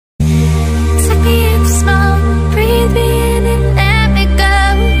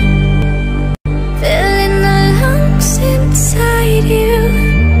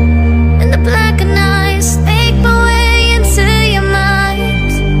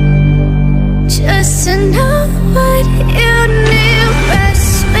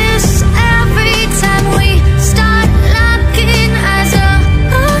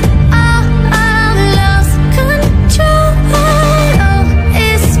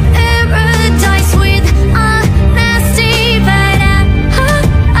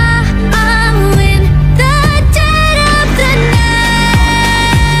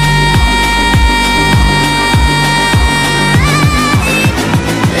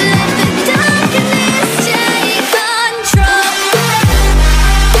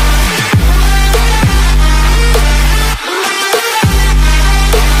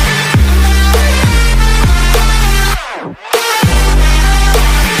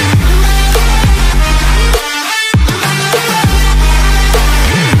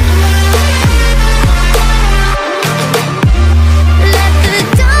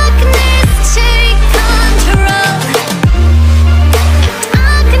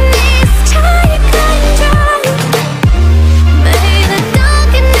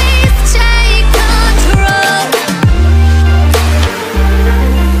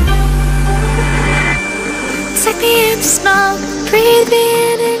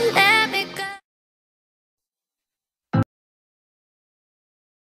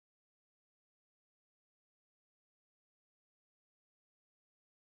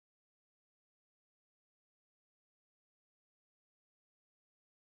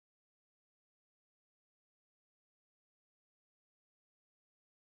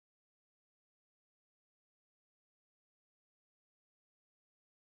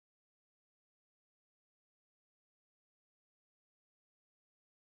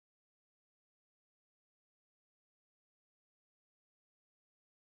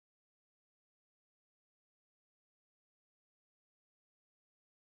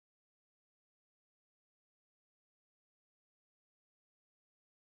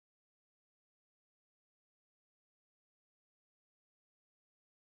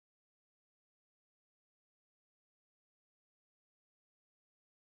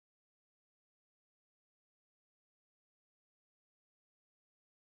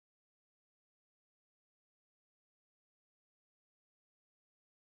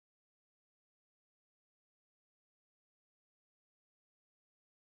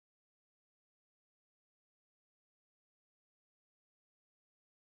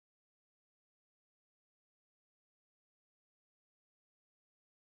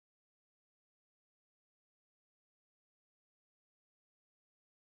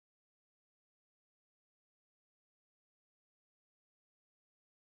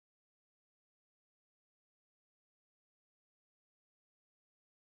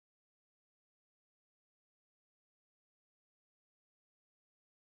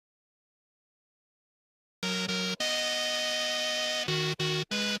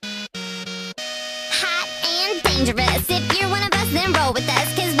Hot and dangerous. If you're one of us, then roll with us,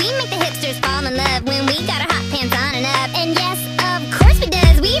 'cause we make the hipsters fall in love when we got our hot pants on and up. And yes, of course we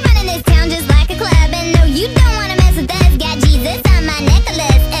does. We run in this town just like a club. And no, you don't wanna mess with us. Got Jesus on my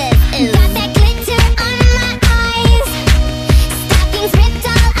necklace. Got that glitter on my eyes. Stockings ripped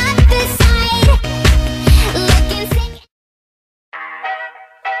all up the side. Looking sick.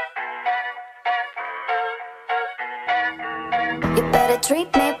 You better treat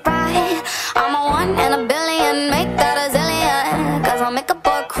me right. I'm a one in a billion, make that a zillion. 'Cause I'll make a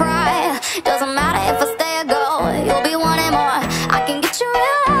boy cry. Doesn't matter if I stay or go, you'll be wanting more. I can get you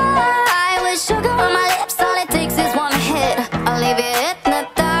real high with sugar on my lips. All it takes is one hit, I'll leave you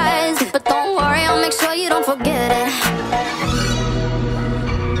hypnotized. But don't worry, I'll make sure you don't forget it.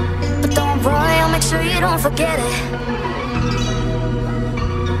 But don't worry, I'll make sure you don't forget it.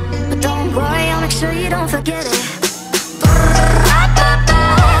 But don't worry, I'll make sure you don't forget it.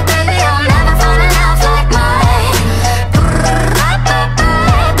 Baby, I'll never find a love like mine.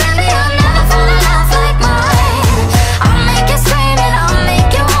 Baby, I'll never find a love like mine. I'll make you scream and I'll make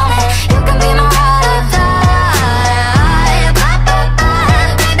you want it. You can be my ride or die.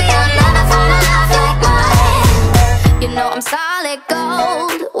 Baby, I'll never find a love like mine. You know I'm solid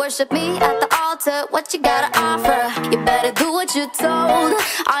gold. Worship me at the altar. What you gotta offer? You better do what you're told.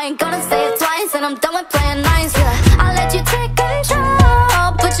 I ain't gonna say it twice, and I'm done with playing nice. Yeah, I'll let you take control.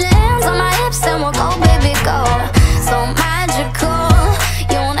 Put your hands on my hips and we'll go, baby, go. So magical,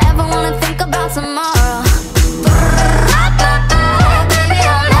 you won't ever wanna think about tomorrow. Baby,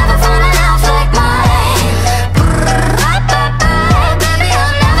 I'll never find a love like mine. Baby,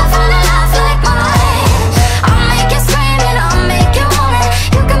 I'll never find a love like mine. I'll make you scream and I'll make you want it.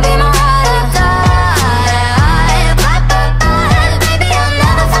 You can be my ride or die. Baby, I'll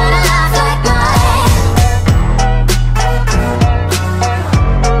never find a love like mine.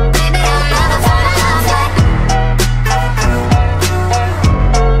 Baby, I'll never find a love like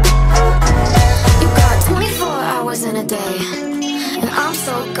You got 24 hours in a day, and I'm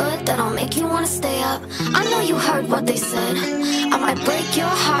so good that I'll make you wanna stay up. I know you heard what they said. I might break your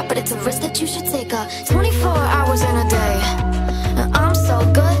heart, but it's a risk that you should take up. 24 hours in a day, and I'm so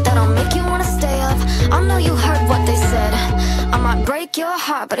good that I'll make you wanna stay up. I know you heard what they said. I might break your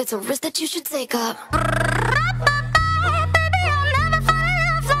heart, but it's a risk that you should take up. Baby, I'll never find a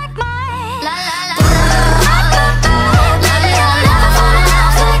love like mine. La la la. Baby, I'll never find a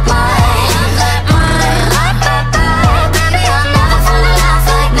love like mine. Baby, I'll never find a love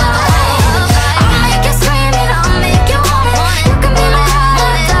like mine. I'll make you scream and I'll make you want it. You can be my ride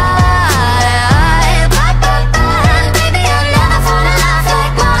or die. Baby, I'll never find a love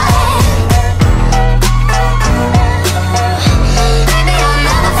like mine. Baby, I'll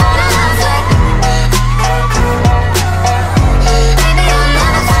never find a love like Baby, I'll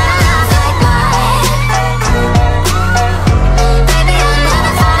never find a love like mine. Baby, I'll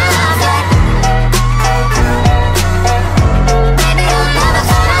never find a love like Baby, I'll never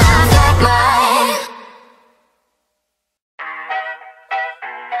find a love like mine.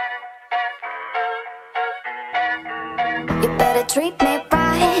 You better treat me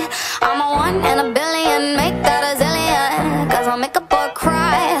right. I'm a one in a billion, make that a zillion. 'Cause I'll make a boy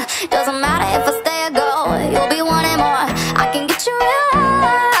cry. Doesn't matter if I stay or go, you'll be wanting more. I can get you real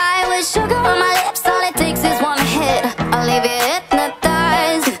high with sugar on my lips. All it takes is one hit, I'll leave you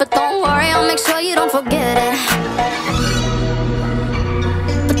hypnotized. But don't worry, I'll make sure you don't forget it.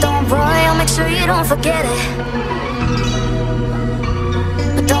 But don't worry, I'll make sure you don't forget it.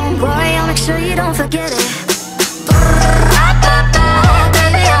 But don't worry, I'll make sure you don't forget it.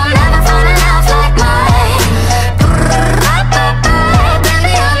 Baby, I'll never find a love like mine.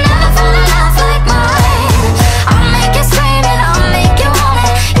 Baby, I'll never find a love like mine. I'll make you scream and I'll make you want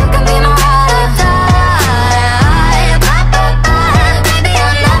it. You can be my ride or die. Baby,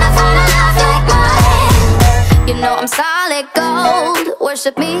 I'll never find a love like mine. You know I'm solid gold.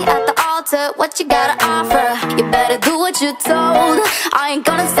 Worship me at the altar. What you gotta offer? You better do what you're told. I ain't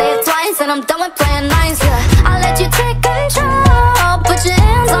gonna say it twice, and I'm done with playing nice.